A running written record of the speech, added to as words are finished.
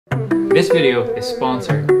This video is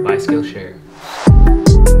sponsored by Skillshare.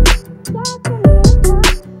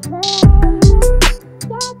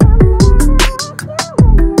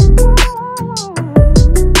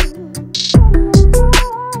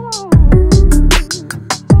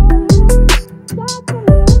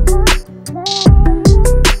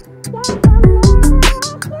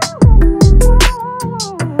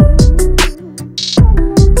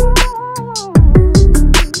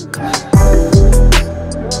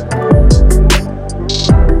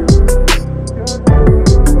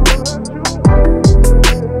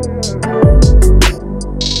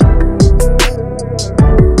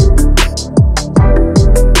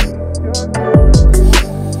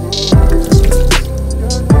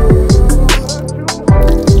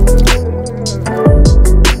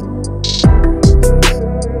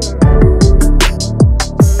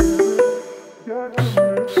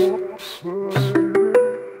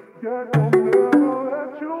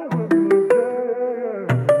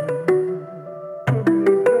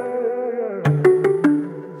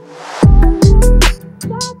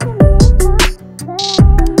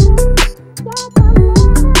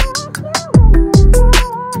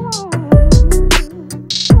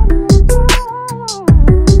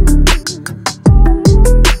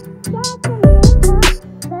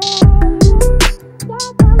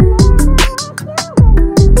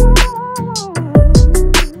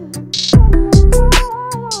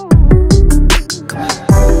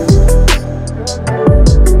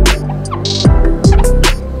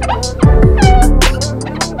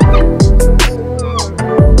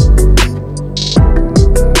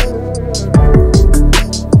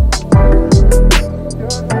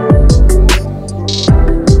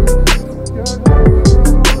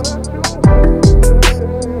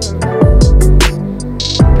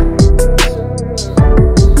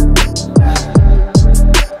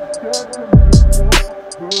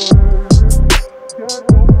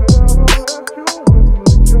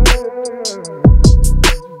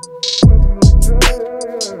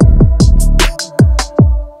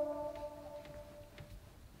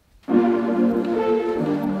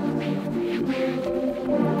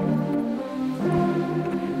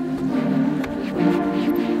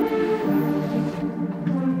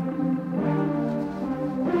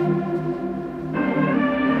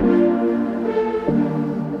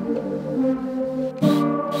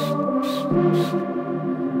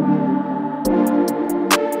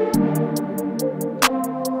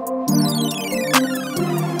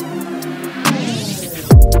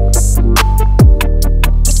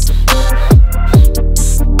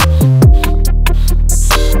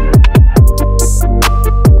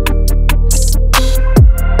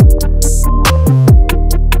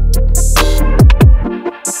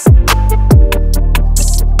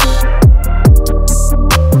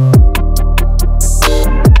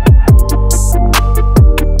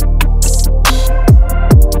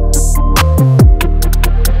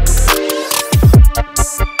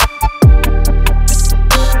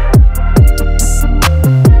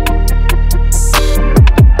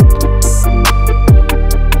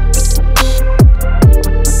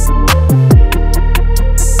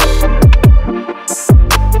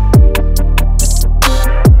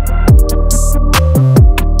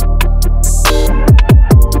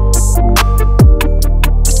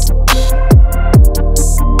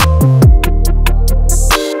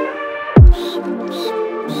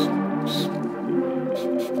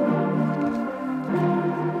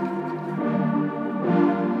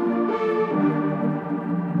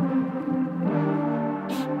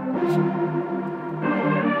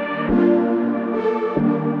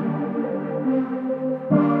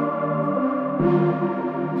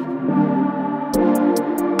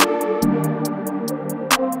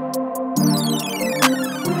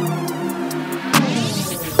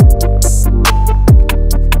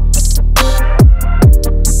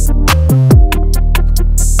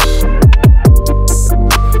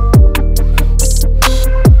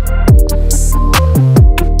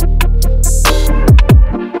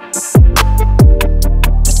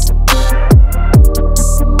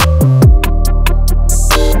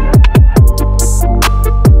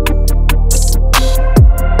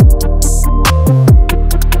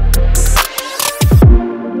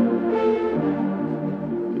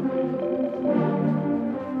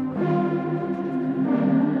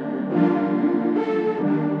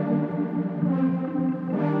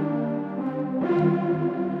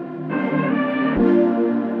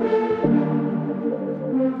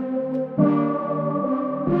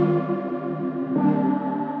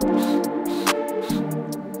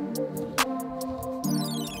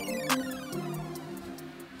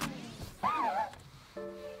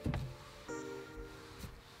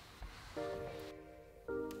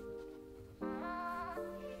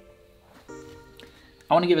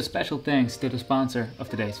 I want to give a special thanks to the sponsor of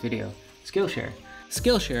today's video, Skillshare.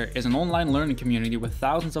 Skillshare is an online learning community with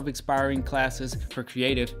thousands of inspiring classes for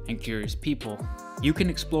creative and curious people. You can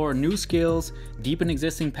explore new skills, deepen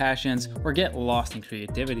existing passions, or get lost in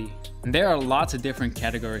creativity. And there are lots of different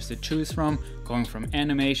categories to choose from, going from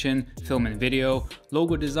animation, film and video,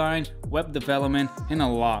 logo design, web development, and a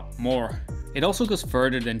lot more. It also goes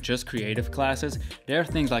further than just creative classes. There are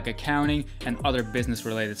things like accounting and other business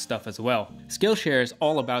related stuff as well. Skillshare is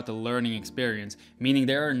all about the learning experience, meaning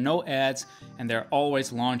there are no ads and they're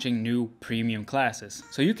always launching new premium classes.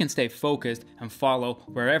 So you can stay focused and follow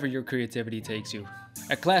wherever your creativity takes you.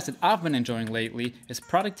 A class that I've been enjoying lately is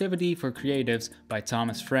Productivity for Creatives by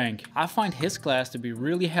Thomas Frank. I find his class to be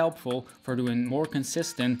really helpful for doing more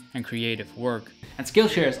consistent and creative work. And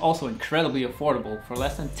Skillshare is also incredibly affordable for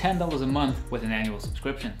less than $10 a month with an annual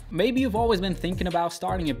subscription. Maybe you've always been thinking about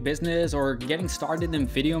starting a business or getting started in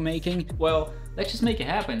video making. Well, let's just make it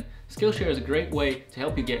happen. Skillshare is a great way to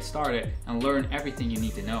help you get started and learn everything you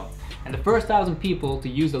need to know. And the first 1,000 people to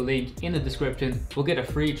use the link in the description will get a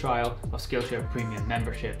free trial of Skillshare Premium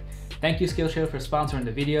membership. Thank you Skillshare for sponsoring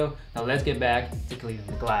the video. Now let's get back to cleaning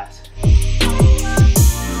the glass.